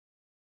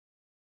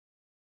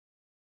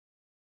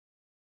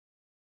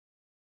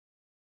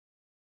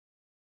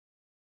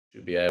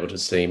Should be able to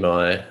see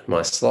my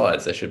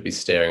slides. They should be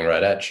staring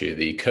right at you.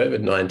 The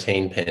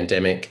COVID-19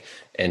 pandemic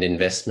and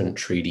investment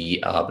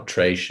treaty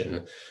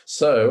arbitration.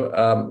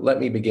 So let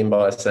me begin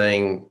by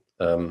saying,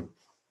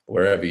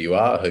 wherever you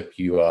are, I hope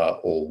you are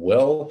all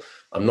well.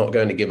 I'm not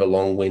going to give a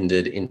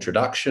long-winded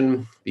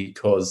introduction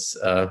because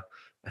I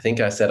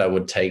think I said I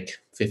would take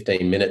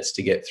 15 minutes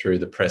to get through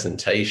the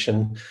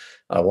presentation.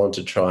 I want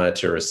to try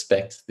to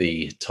respect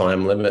the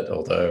time limit,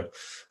 although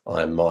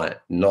I might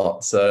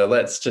not. So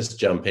let's just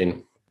jump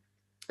in.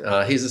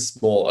 Here's a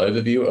small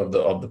overview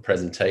of the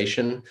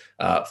presentation.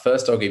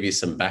 First, I'll give you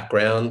some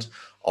background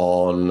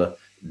on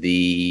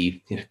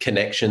the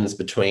connections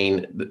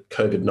between the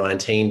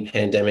COVID-19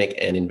 pandemic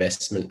and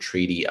investment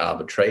treaty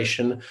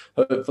arbitration.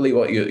 Hopefully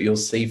what you'll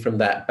see from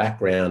that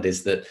background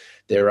is that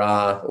there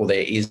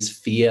is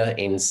fear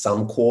in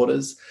some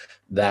quarters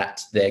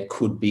that there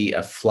could be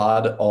a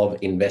flood of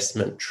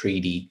investment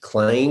treaty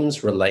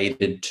claims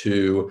related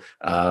to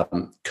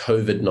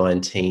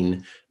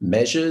COVID-19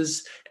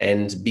 measures.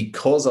 And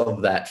because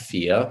of that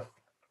fear,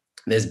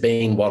 there's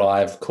been what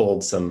I've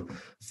called some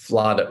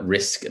flood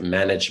risk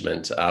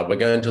management. We're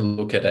going to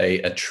look at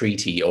a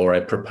treaty or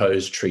a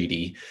proposed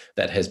treaty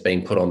that has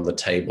been put on the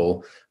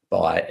table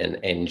by an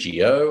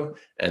NGO.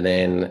 And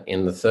then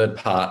in the third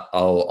part,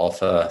 I'll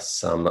offer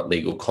some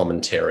legal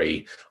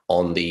commentary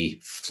on the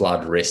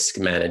flood risk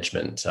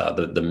management,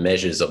 the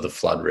measures of the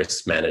flood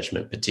risk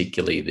management,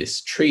 particularly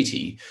this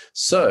treaty.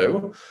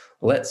 So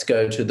let's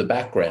go to the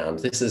background.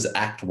 This is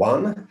Act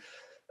 1.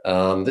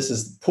 This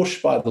is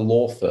pushed by the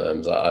law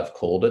firms, I've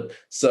called it.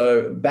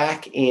 So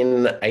back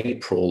in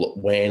April,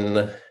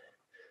 when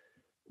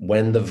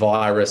the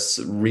virus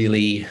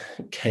really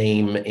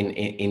came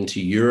into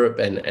Europe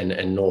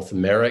and North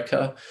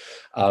America,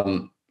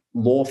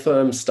 law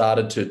firms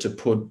started to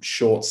put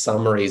short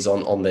summaries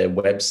on their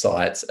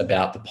websites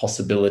about the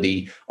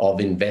possibility of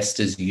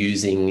investors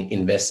using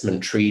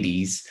investment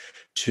treaties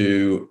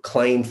to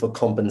claim for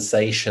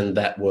compensation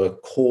that were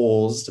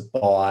caused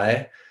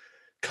by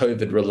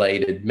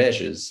COVID-related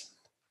measures.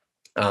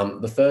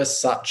 The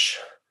first such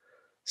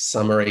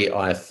summary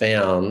I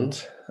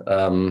found,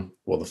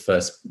 the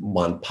first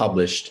one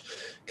published,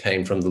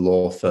 came from the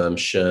law firm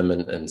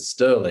Sherman and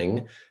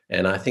Sterling.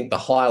 And I think the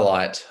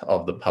highlight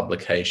of the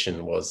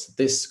publication was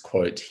this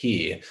quote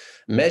here: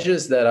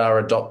 "Measures that are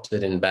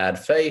adopted in bad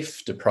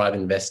faith, deprive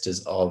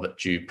investors of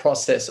due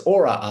process,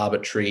 or are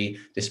arbitrary,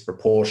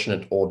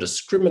 disproportionate, or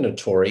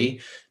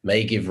discriminatory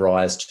may give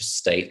rise to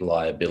state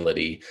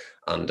liability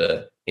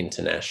under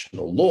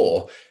international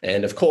law."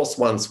 And of course,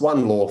 once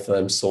one law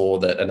firm saw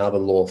that another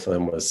law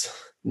firm was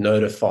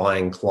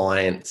notifying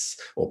clients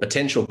or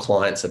potential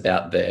clients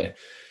about their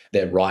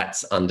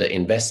rights under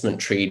investment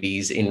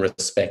treaties in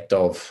respect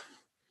of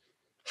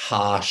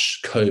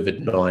harsh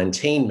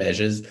COVID-19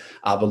 measures,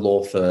 other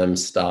law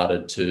firms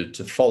started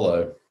to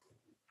follow.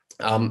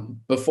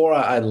 Before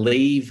I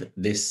leave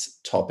this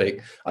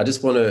topic, I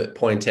just want to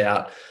point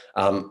out,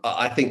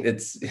 I think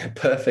it's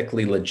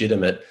perfectly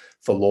legitimate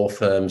for law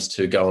firms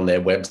to go on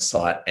their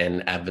website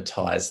and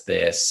advertise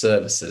their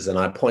services. And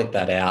I point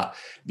that out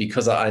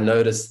because I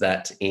noticed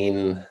that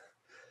in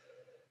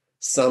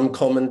some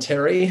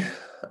commentary,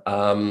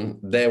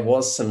 there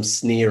was some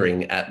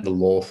sneering at the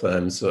law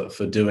firms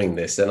for doing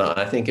this. And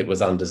I think it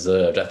was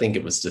undeserved. I think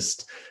it was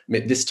just,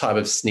 this type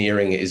of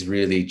sneering is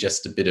really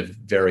just a bit of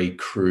very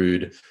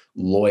crude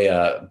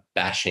lawyer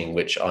bashing,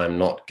 which I'm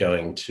not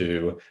going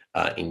to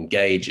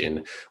engage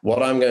in.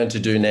 What I'm going to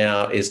do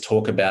now is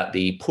talk about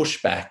the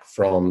pushback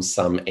from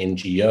some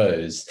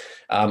NGOs.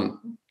 I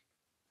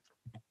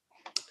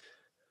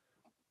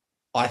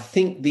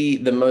think the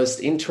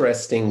most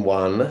interesting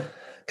one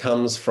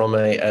comes from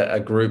a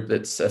group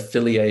that's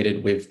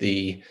affiliated with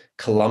the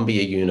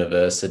Columbia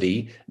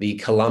University, the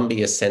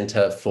Columbia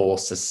Center for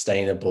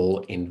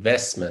Sustainable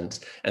Investment.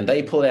 And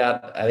they put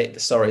out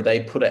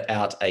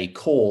a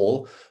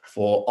call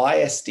for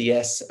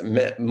ISDS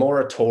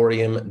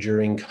moratorium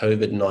during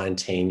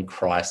COVID-19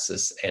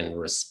 crisis and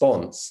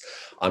response.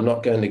 I'm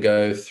not going to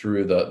go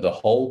through the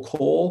whole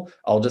call.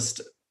 I'll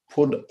just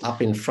put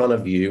up in front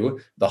of you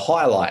the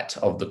highlight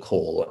of the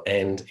call,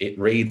 and it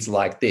reads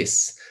like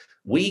this: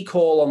 "We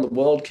call on the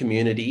world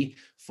community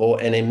for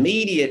an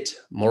immediate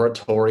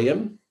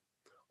moratorium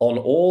on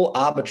all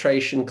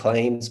arbitration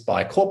claims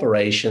by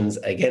corporations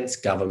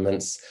against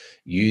governments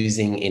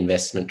using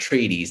investment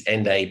treaties,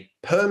 and a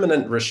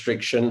permanent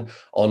restriction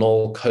on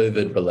all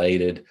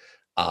COVID-related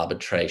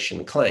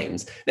arbitration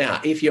claims."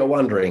 Now, if you're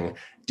wondering,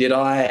 did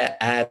I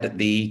add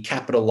the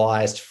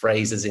capitalized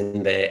phrases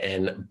in there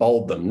and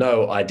bold them?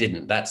 No, I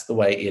didn't. That's the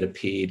way it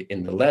appeared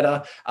in the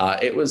letter.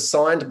 It was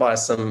signed by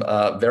some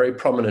very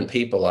prominent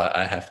people,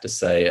 I have to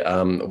say.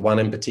 One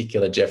in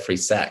particular, Jeffrey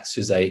Sachs,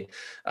 who's a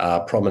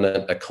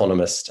prominent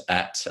economist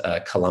at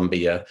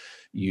Columbia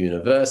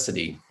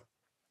University.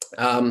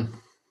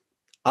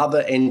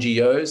 Other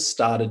NGOs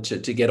started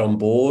to get on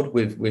board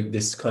with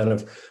this kind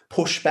of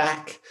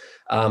pushback.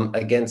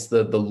 against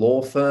the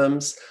law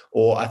firms,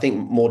 or I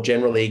think more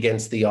generally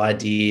against the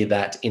idea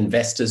that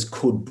investors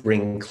could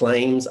bring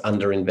claims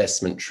under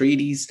investment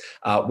treaties.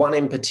 One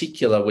in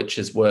particular, which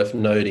is worth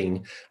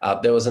noting,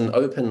 there was an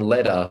open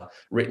letter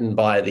written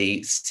by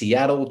the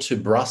Seattle to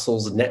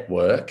Brussels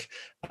network.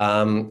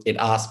 It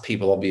asked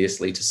people,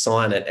 obviously, to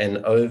sign it, and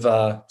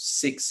over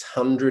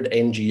 600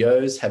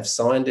 NGOs have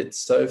signed it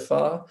so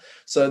far.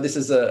 So this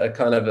is a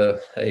kind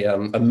of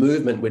a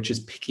movement which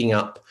is picking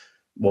up,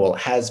 well,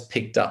 has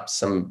picked up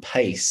some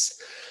pace.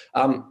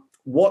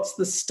 What's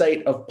the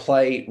state of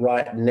play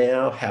right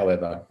now,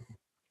 however?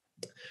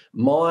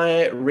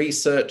 My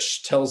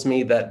research tells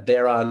me that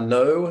there are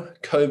no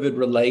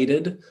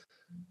COVID-related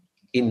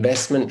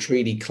investment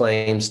treaty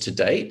claims to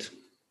date.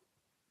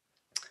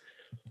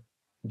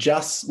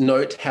 Just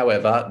note,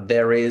 however,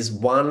 there is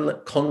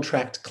one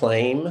contract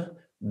claim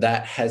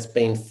that has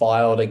been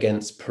filed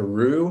against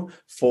Peru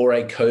for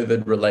a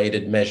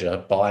COVID-related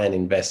measure by an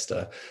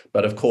investor.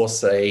 But of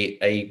course,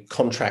 a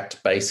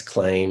contract-based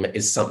claim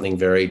is something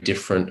very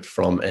different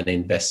from an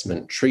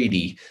investment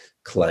treaty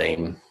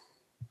claim.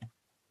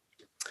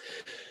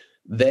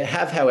 There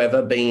have,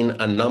 however, been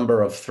a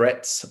number of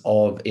threats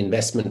of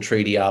investment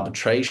treaty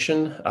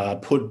arbitration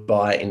put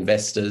by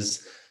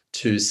investors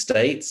to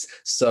states.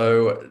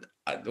 So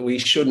we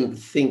shouldn't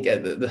think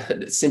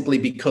simply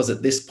because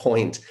at this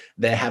point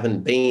there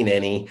haven't been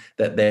any,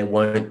 that there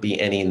won't be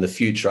any in the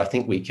future. I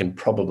think we can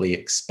probably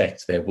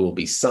expect there will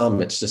be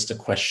some. It's just a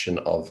question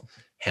of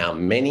how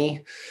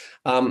many.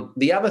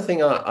 The other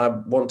thing I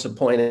want to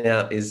point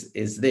out is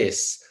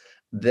this.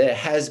 There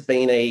has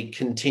been a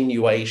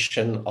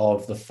continuation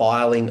of the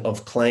filing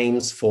of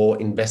claims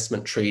for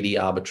investment treaty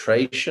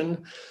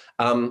arbitration.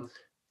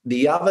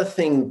 The other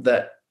thing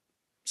that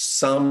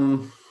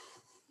some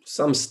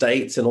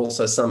states and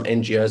also some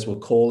NGOs were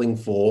calling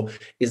for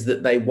is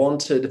that they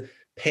wanted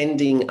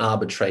pending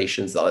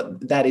arbitrations,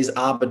 that is,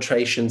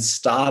 arbitrations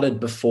started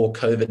before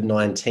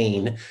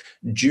COVID-19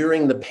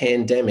 during the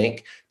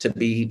pandemic, to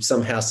be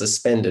somehow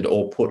suspended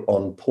or put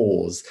on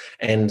pause.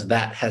 And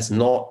that has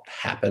not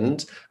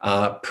happened.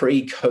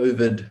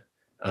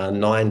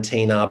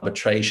 Pre-COVID-19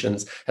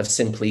 arbitrations have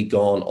simply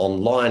gone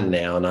online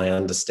now, and I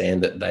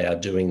understand that they are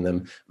doing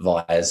them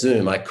via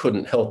Zoom. I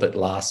couldn't help it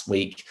last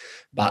week,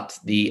 but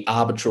the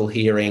arbitral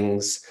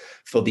hearings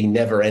for the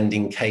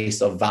never-ending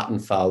case of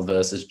Vattenfall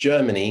versus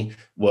Germany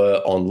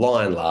were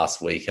online last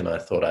week, and I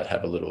thought I'd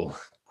have a little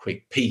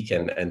quick peek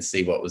and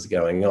see what was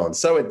going on.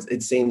 So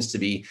it seems to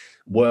be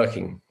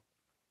working.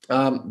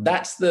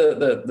 That's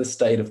the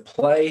state of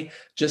play.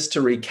 Just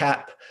to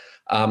recap,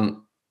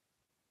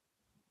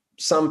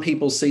 some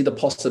people see the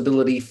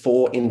possibility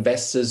for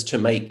investors to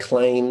make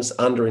claims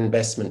under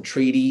investment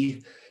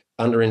treaties,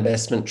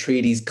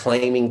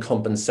 claiming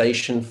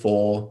compensation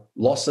for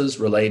losses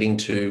relating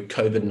to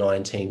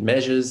COVID-19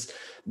 measures.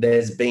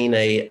 There's been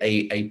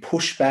a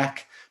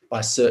pushback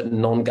by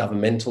certain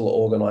non-governmental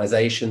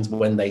organizations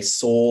when they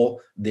saw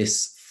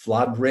this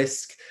flood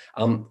risk.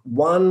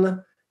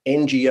 One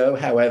NGO,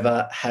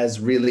 however, has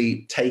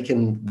really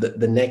taken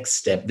the next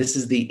step. This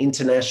is the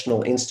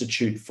International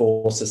Institute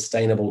for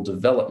Sustainable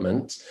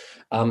Development.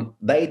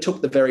 They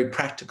took the very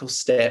practical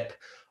step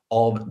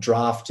of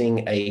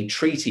drafting a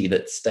treaty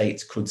that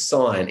states could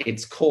sign.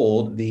 It's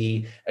called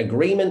the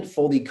Agreement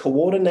for the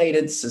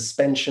Coordinated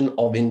Suspension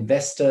of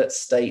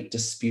Investor-State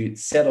Dispute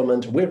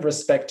Settlement with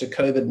respect to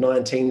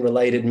COVID-19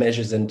 related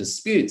measures and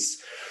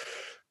disputes.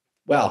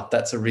 Well,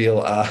 that's a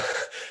real,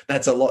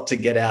 that's a lot to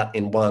get out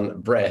in one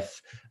breath.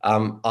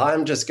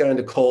 I'm just going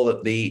to call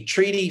it the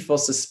Treaty for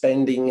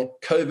Suspending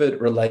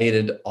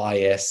COVID-related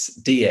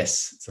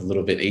ISDS. It's a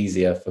little bit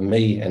easier for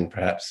me and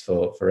perhaps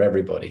for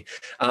everybody.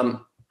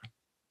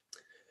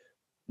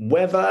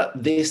 Whether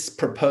this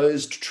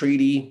proposed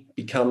treaty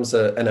becomes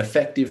an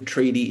effective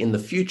treaty in the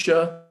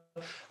future,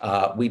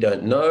 we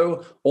don't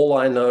know. All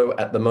I know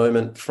at the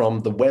moment from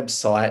the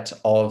website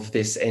of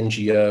this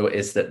NGO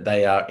is that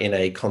they are in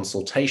a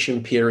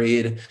consultation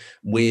period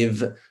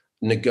with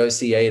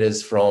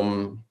negotiators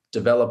from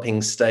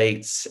developing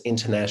states,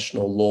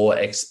 international law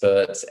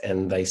experts,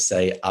 and they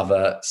say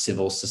other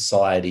civil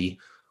society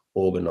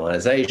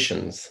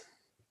organizations.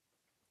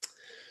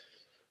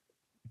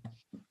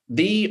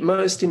 The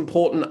most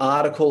important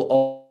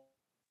article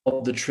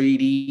of the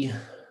treaty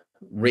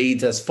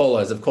reads as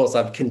follows. Of course,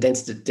 I've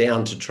condensed it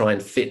down to try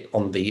and fit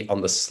on the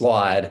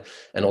slide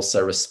and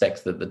also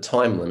respect the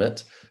time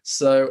limit.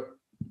 So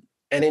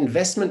an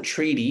investment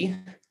treaty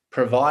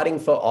providing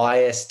for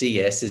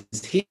ISDS is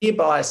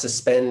hereby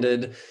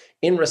suspended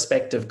in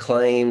respect of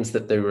claims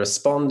that the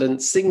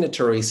respondent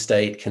signatory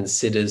state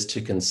considers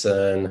to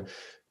concern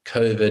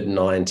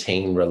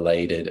COVID-19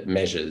 related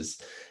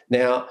measures.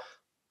 Now,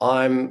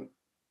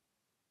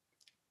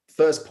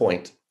 first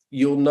point,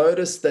 you'll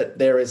notice that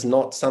there is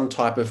not some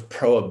type of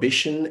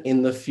prohibition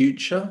in the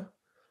future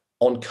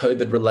on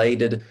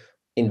COVID-related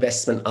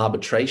investment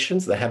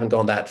arbitrations. They haven't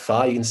gone that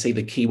far. You can see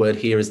the keyword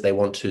here is they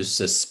want to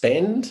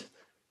suspend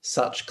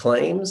such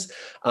claims.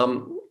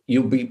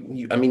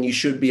 You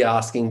should be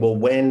asking, well,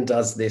 when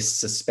does this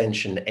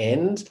suspension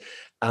end?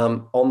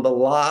 On the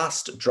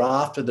last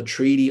draft of the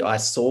treaty I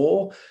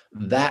saw,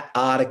 that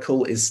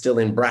article is still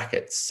in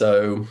brackets.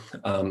 So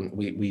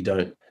we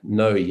don't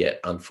know yet,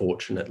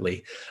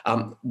 unfortunately.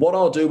 What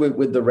I'll do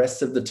with the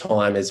rest of the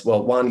time is,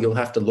 well, one, you'll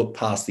have to look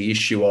past the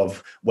issue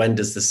of when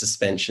does the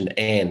suspension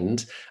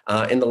end.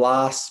 In the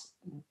last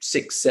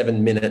 6-7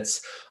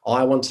 minutes,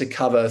 I want to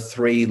cover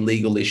 3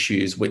 legal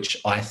issues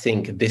which I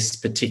think this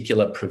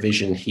particular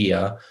provision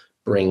here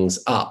brings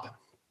up.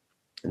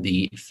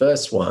 The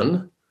first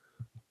one,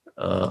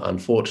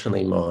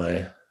 unfortunately,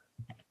 my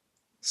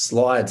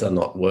slides are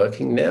not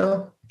working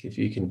now. If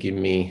you can give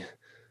me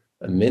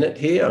a minute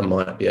here, I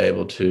might be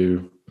able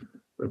to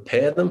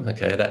repair them.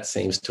 Okay, that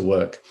seems to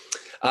work.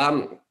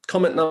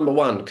 Comment number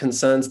 1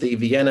 concerns the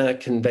Vienna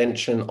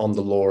Convention on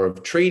the Law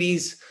of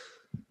Treaties.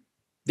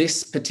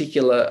 This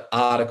particular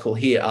article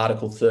here,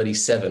 Article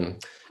 37,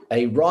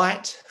 a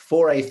right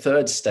for a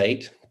third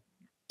state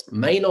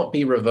may not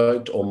be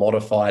revoked or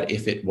modified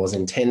if it was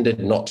intended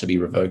not to be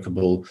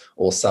revocable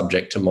or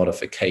subject to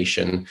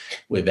modification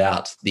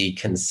without the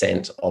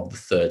consent of the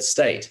third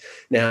state.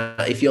 Now,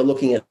 if you're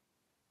looking at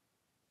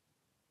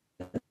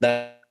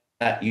that,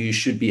 you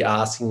should be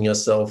asking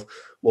yourself,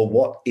 well,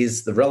 what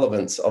is the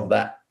relevance of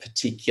that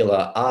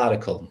particular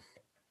article?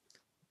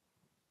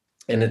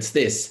 And it's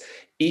this: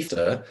 if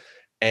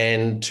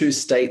and 2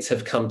 states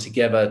have come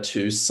together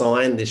to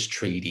sign this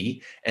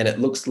treaty, and it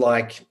looks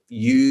like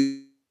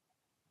you,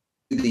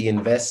 the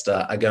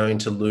investor, are going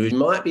to lose, you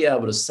might be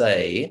able to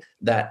say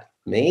that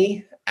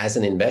me, as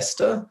an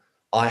investor,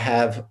 I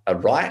have a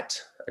right,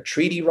 a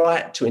treaty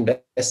right to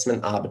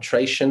investment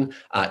arbitration.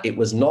 It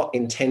was not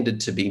intended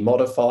to be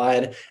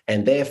modified,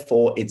 and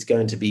therefore it's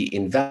going to be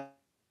invalid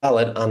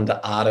under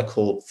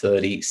Article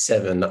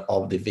 37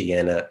 of the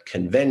Vienna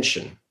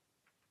Convention.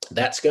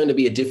 That's going to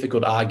be a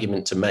difficult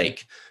argument to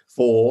make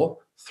for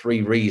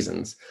 3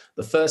 reasons.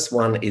 The first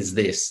one is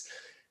this: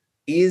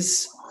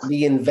 is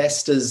the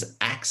investor's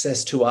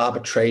access to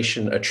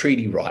arbitration a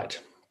treaty right?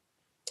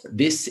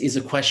 This is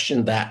a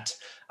question that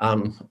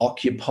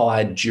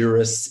occupied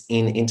jurists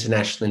in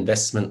international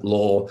investment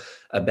law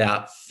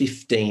about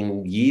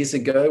 15 years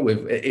ago.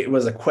 It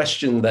was a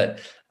question that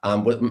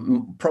was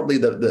probably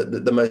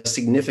the most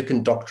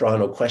significant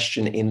doctrinal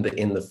question in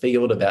the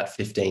field about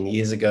 15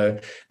 years ago.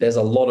 There's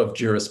a lot of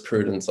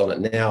jurisprudence on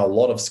it now, a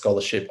lot of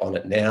scholarship on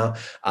it now.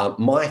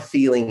 My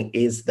feeling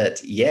is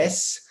that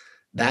yes,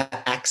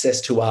 that access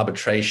to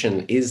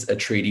arbitration is a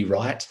treaty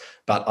right,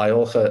 but I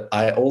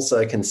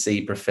also can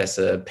see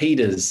Professor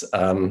Peters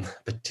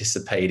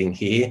participating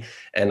here,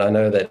 and I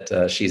know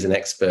that she's an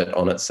expert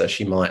on it, so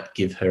she might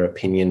give her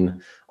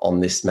opinion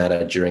on this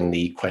matter during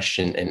the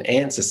question and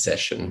answer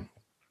session.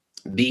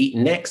 The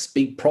next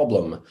big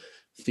problem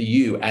for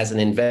you as an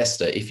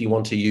investor, if you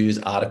want to use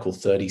Article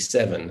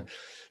 37,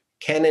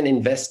 can an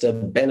investor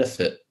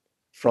benefit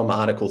from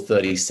Article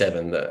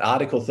 37?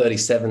 Article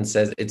 37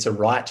 says it's a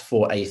right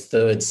for a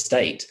third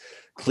state.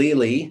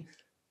 Clearly,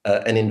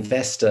 an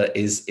investor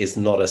is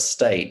not a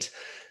state.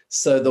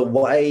 So the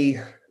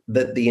way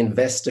that the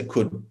investor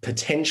could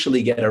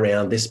potentially get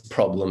around this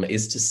problem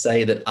is to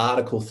say that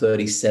Article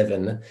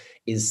 37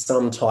 is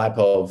some type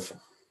of,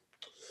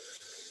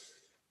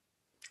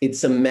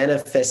 it's a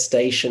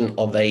manifestation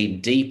of a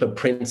deeper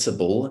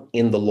principle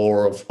in the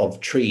law of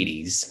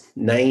treaties,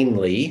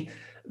 namely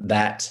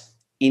that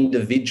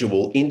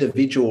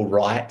individual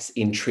rights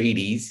in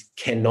treaties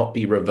cannot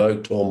be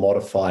revoked or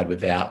modified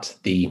without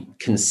the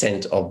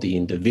consent of the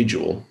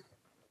individual.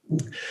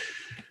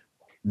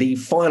 The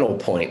final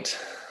point,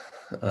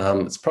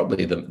 it's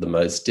probably the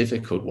most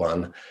difficult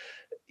one.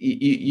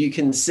 You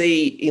can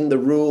see in the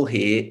rule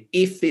here,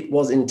 if it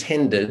was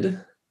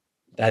intended,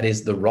 that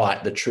is the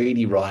right, the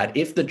treaty right,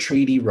 if the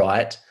treaty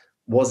right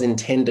was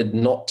intended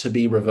not to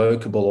be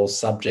revocable or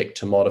subject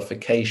to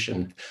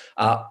modification,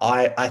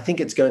 I think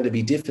it's going to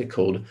be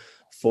difficult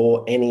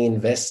for any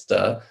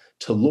investor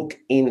to look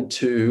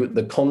into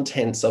the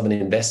contents of an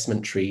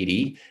investment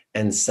treaty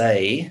and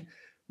say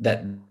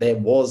that there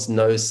was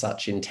no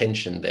such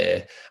intention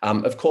there.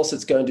 Of course,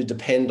 it's going to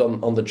depend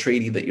on the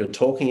treaty that you're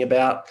talking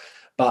about,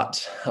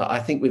 but I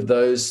think with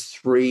those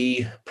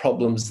 3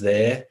 problems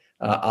there,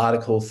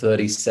 Article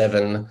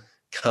 37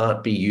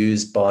 can't be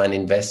used by an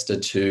investor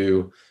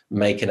to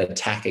make an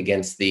attack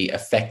against the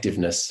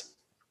effectiveness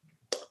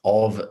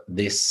of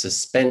this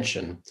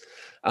suspension.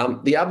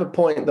 The other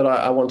point that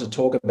I want to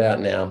talk about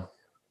now,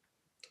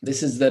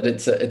 this is that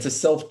it's a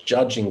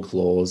self-judging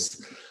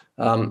clause.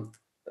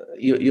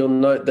 You'll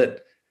note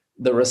that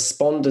the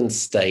respondent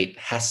state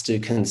has to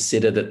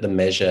consider that the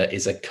measure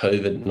is a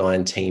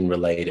COVID-19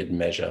 related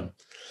measure.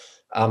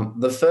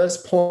 The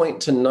first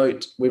point to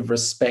note with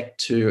respect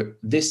to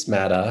this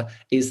matter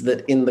is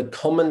that in the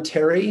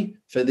commentary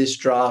for this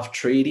draft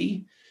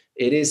treaty,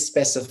 it is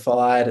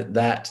specified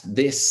that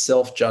this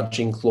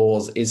self-judging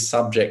clause is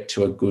subject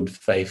to a good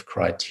faith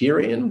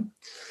criterion.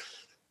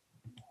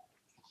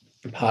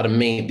 Pardon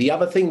me. The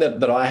other thing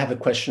that I have a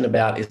question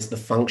about is the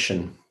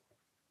function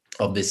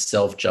of this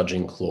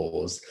self-judging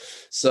clause.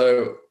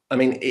 So I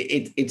mean,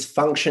 its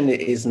function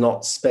is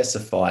not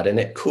specified, and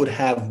it could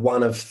have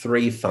one of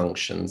three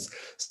functions.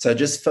 So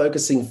just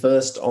focusing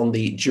first on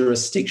the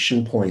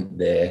jurisdiction point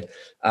there.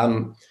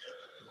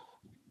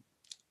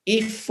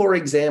 If, for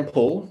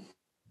example,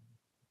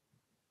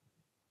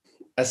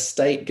 a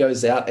state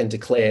goes out and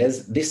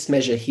declares this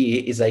measure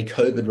here is a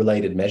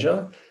COVID-related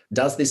measure,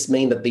 does this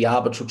mean that the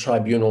arbitral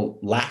tribunal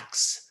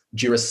lacks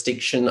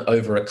jurisdiction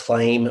over a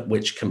claim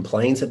which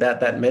complains about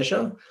that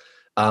measure?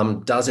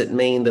 Does it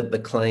mean that the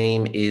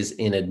claim is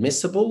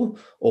inadmissible?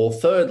 Or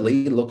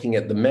thirdly, looking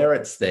at the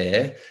merits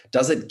there,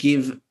 does it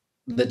give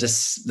the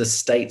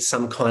state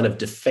some kind of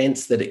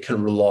defense that it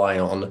can rely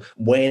on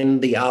when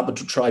the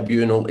arbitral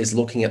tribunal is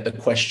looking at the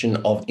question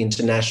of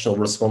international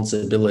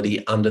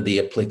responsibility under the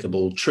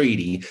applicable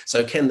treaty?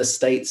 So can the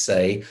state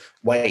say,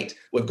 wait,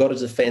 we've got a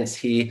defense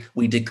here.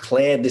 We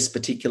declared this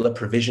particular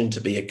provision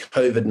to be a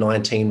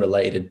COVID-19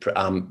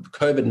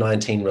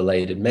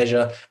 related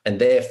measure, and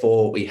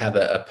therefore we have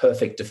a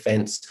perfect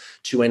defense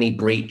to any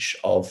breach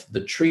of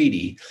the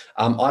treaty.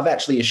 I've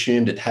actually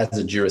assumed it has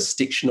a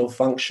jurisdictional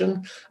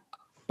function,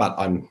 but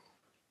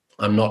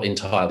I'm not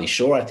entirely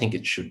sure. I think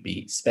it should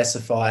be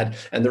specified.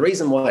 And the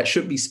reason why it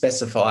should be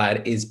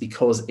specified is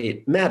because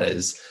it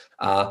matters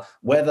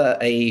whether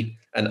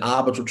an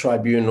arbitral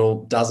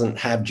tribunal doesn't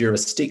have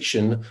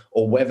jurisdiction,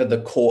 or whether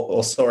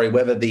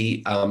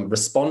the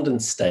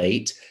respondent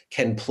state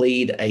can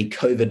plead a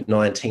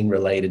COVID-19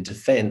 related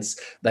defense.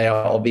 They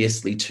are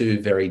obviously two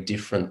very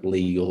different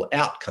legal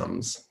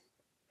outcomes.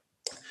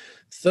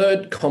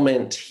 Third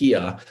comment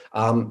here,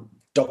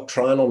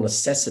 doctrinal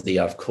necessity,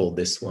 I've called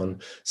this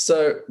one.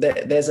 So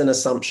there's an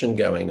assumption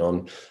going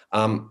on.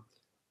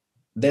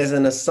 There's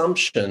an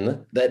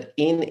assumption that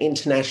in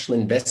international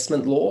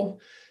investment law,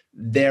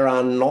 there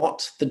are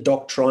not the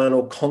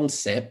doctrinal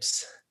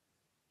concepts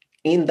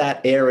in that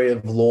area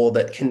of law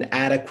that can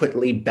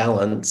adequately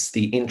balance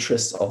the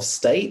interests of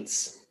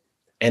states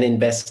and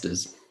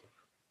investors.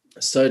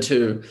 So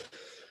to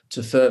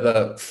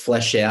further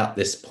flesh out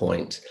this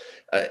point,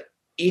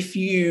 if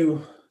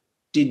you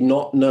did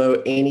not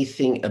know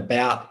anything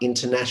about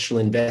international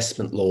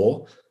investment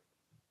law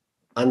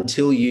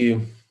until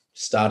you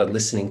started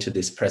listening to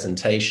this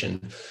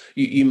presentation,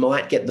 you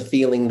might get the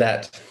feeling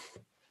that,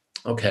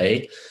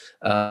 okay,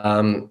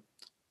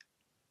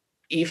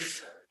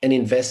 if an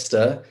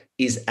investor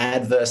is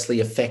adversely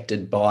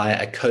affected by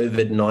a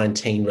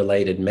COVID-19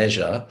 related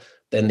measure,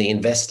 then the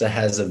investor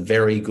has a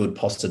very good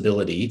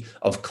possibility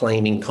of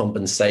claiming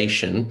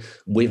compensation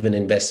with an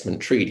investment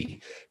treaty.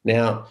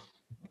 Now,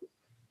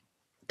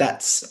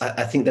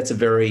 I think that's a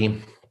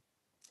very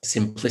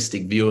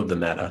simplistic view of the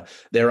matter.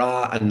 There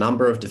are a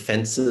number of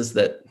defenses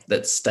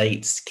that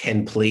states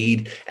can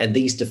plead, and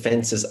these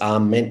defenses are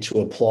meant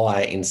to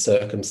apply in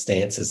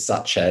circumstances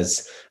such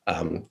as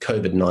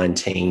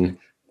COVID-19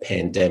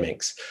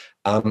 pandemics.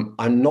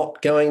 I'm not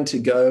going to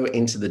go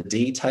into the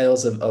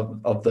details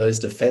of those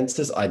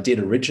defenses. I did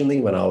originally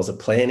when I was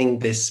planning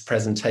this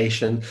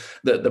presentation.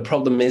 The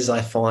problem is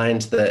I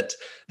find that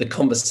the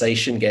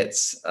conversation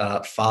gets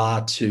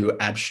far too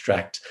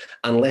abstract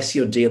unless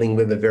you're dealing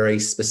with a very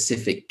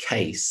specific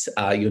case.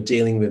 You're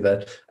dealing with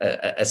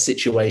a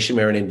situation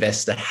where an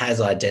investor has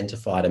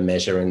identified a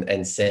measure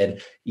and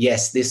said,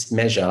 yes, this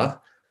measure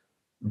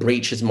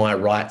breaches my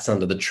rights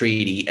under the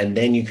treaty, and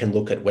then you can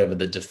look at whether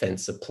the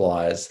defense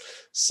applies.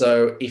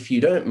 So if you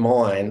don't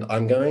mind,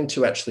 I'm going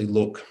to actually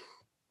look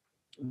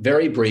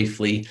very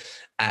briefly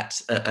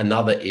at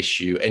another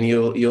issue, and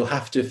you'll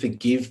have to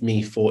forgive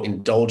me for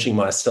indulging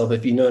myself.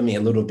 If you know me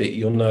a little bit,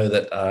 you'll know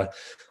that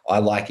I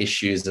like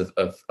issues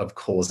of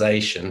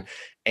causation.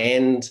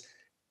 And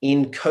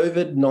in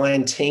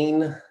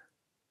COVID-19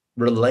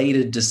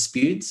 related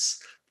disputes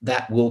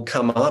that will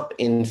come up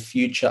in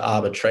future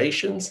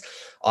arbitrations,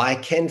 I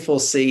can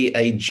foresee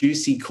a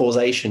juicy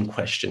causation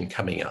question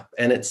coming up,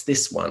 and it's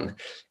this one.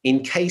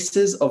 In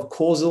cases of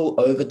causal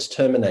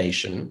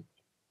overdetermination,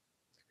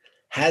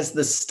 has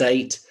the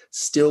state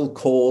still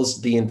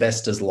caused the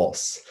investor's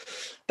loss?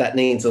 That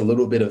needs a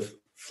little bit of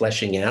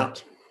fleshing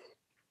out.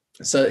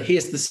 So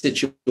here's the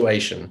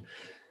situation.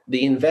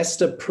 The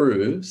investor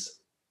proves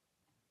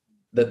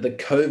that the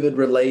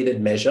COVID-related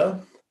measure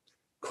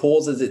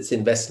causes its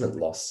investment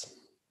loss.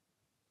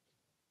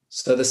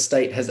 So the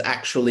state has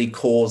actually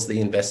caused the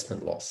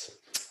investment loss.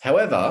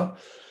 However,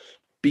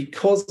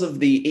 because of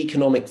the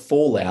economic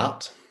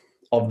fallout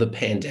of the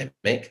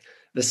pandemic,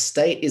 the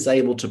state is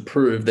able to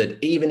prove that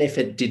even if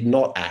it did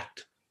not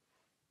act,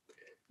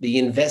 the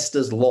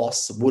investor's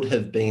loss would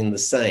have been the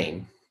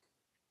same.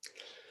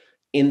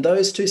 In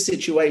those two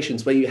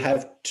situations where you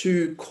have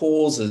two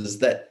causes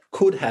that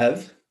could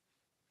have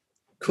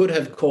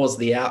caused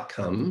the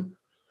outcome,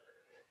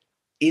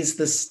 is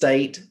the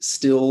state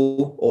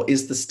still, or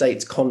is the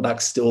state's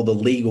conduct still the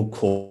legal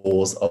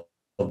cause of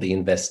the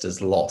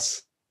investor's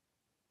loss?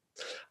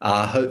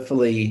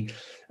 Hopefully,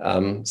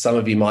 some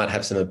of you might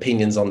have some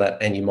opinions on that,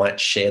 and you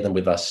might share them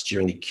with us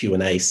during the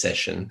Q&A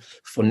session.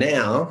 For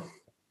now,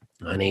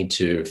 I need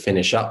to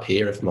finish up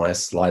here if my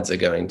slides are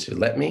going to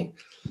let me.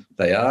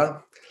 They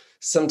are.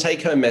 Some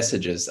take-home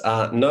messages.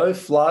 No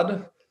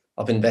flood,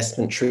 of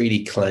investment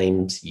treaty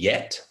claims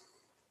yet.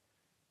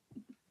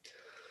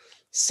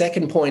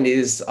 Second point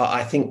is,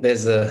 I think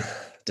there's a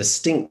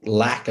distinct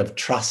lack of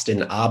trust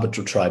in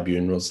arbitral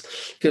tribunals,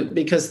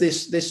 because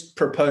this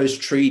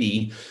proposed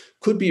treaty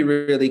could be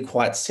really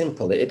quite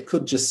simple. It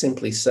could just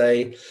simply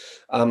say,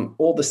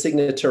 all the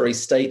signatory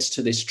states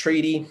to this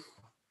treaty,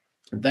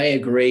 they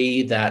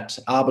agree that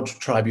arbitral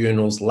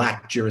tribunals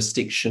lack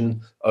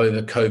jurisdiction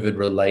over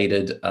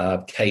COVID-related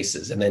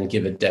cases, and then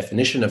give a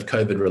definition of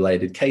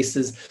COVID-related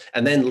cases,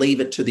 and then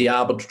leave it to the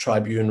arbitral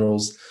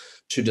tribunals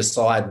to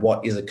decide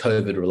what is a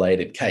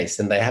COVID-related case.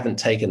 And they haven't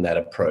taken that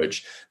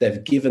approach.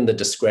 They've given the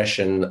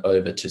discretion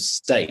over to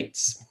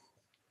states.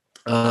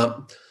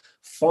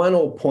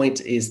 Final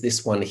point is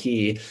this one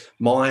here.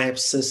 My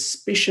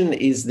suspicion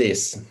is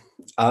this.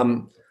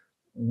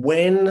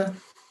 When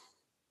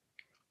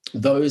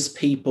those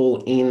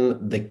people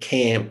in the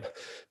camp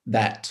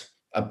that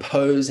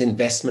oppose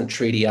investment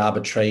treaty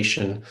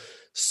arbitration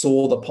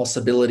saw the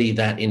possibility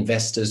that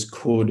investors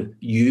could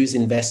use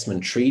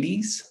investment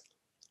treaties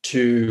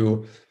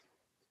to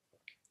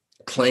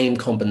claim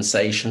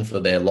compensation for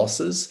their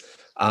losses,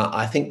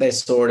 I think they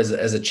saw it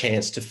as a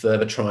chance to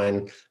further try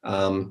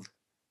and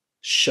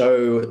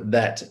show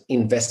that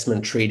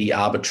investment treaty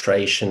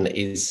arbitration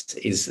is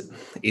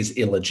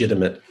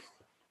illegitimate.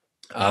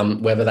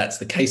 Whether that's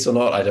the case or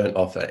not, I don't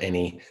offer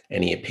any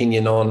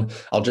opinion on.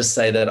 I'll just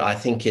say that I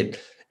think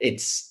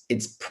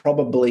it's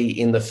probably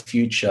in the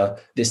future,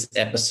 this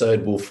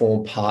episode will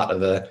form part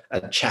of a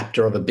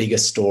chapter of a bigger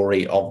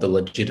story of the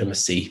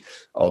legitimacy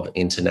of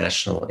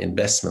international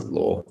investment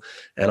law.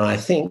 And I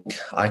think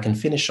I can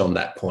finish on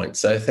that point.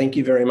 So thank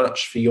you very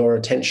much for your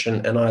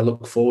attention, and I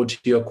look forward to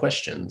your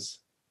questions.